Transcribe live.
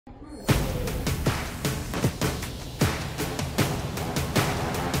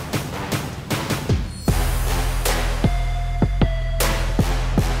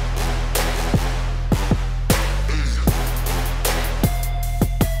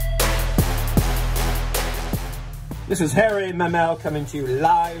This is Harry Mammale coming to you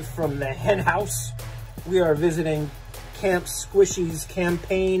live from the hen house. We are visiting Camp Squishy's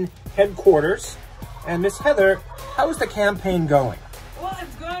campaign headquarters. And Miss Heather, how's the campaign going? Well,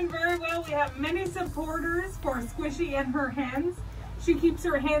 it's going very well. We have many supporters for Squishy and her hens. She keeps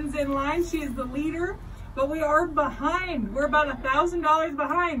her hens in line. She is the leader, but we are behind. We're about $1,000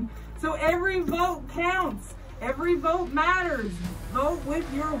 behind. So every vote counts. Every vote matters. Vote with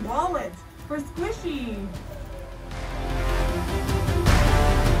your wallet for Squishy.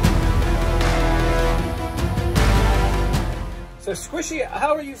 So Squishy,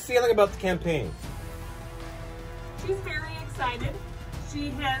 how are you feeling about the campaign? She's very excited. She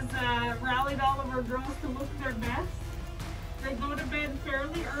has rallied all of her girls to look their best. They go to bed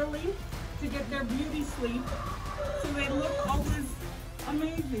fairly early to get their beauty sleep, so they look always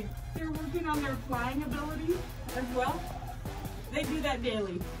amazing. They're working on their flying ability as well. They do that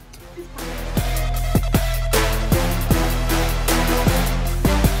daily. It's perfect.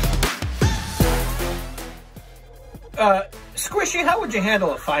 Squishy, how would you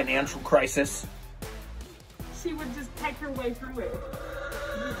handle a financial crisis? She would just peck her way through it.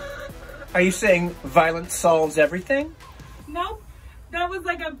 Are you saying violence solves everything? Nope. That was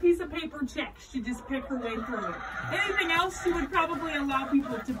like a piece of paper check. She just picked her way through it. Anything else, she would probably allow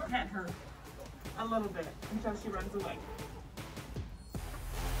people to pet her a little bit until she runs away.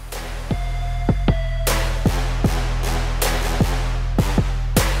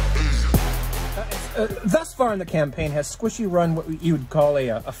 Thus far in the campaign, has Squishy run what you would call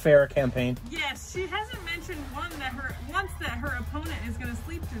a fair campaign? Yes, she hasn't mentioned once that her opponent is going to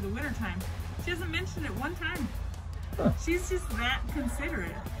sleep through the wintertime. She hasn't mentioned it one time. Huh. She's just that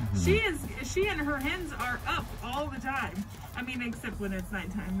considerate. Mm-hmm. She and her hens are up all the time. I mean, except when it's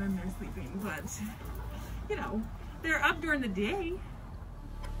nighttime, then they're sleeping. But, you know, they're up during the day.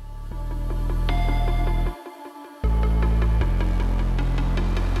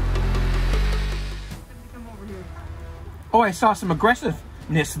 Oh, I saw some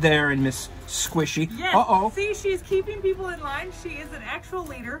aggressiveness there in Miss Squishy. Yes. Uh-oh. See, she's keeping people in line. She is an actual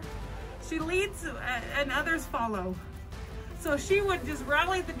leader. She leads and others follow. So she would just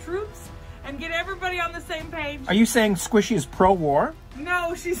rally the troops and get everybody on the same page. Are you saying Squishy is pro-war?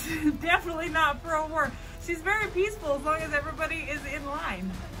 No, she's definitely not pro-war. She's very peaceful as long as everybody is in line.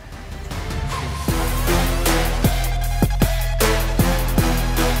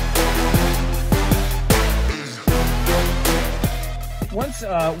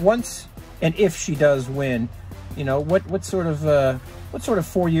 Once and if she does win, you know, what's 4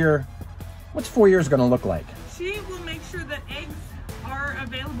 years going to look like? She will make sure that eggs are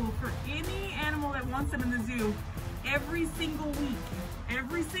available for any animal that wants them in the zoo every single week,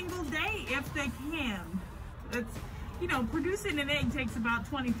 every single day if they can. It's, you know, producing an egg takes about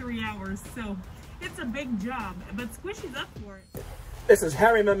 23 hours, so it's a big job, but Squishy's up for it. This is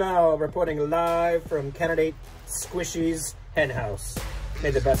Harry Mammale reporting live from candidate Squishy's hen house. May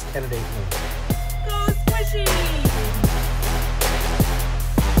the best candidate win. Go Squishy!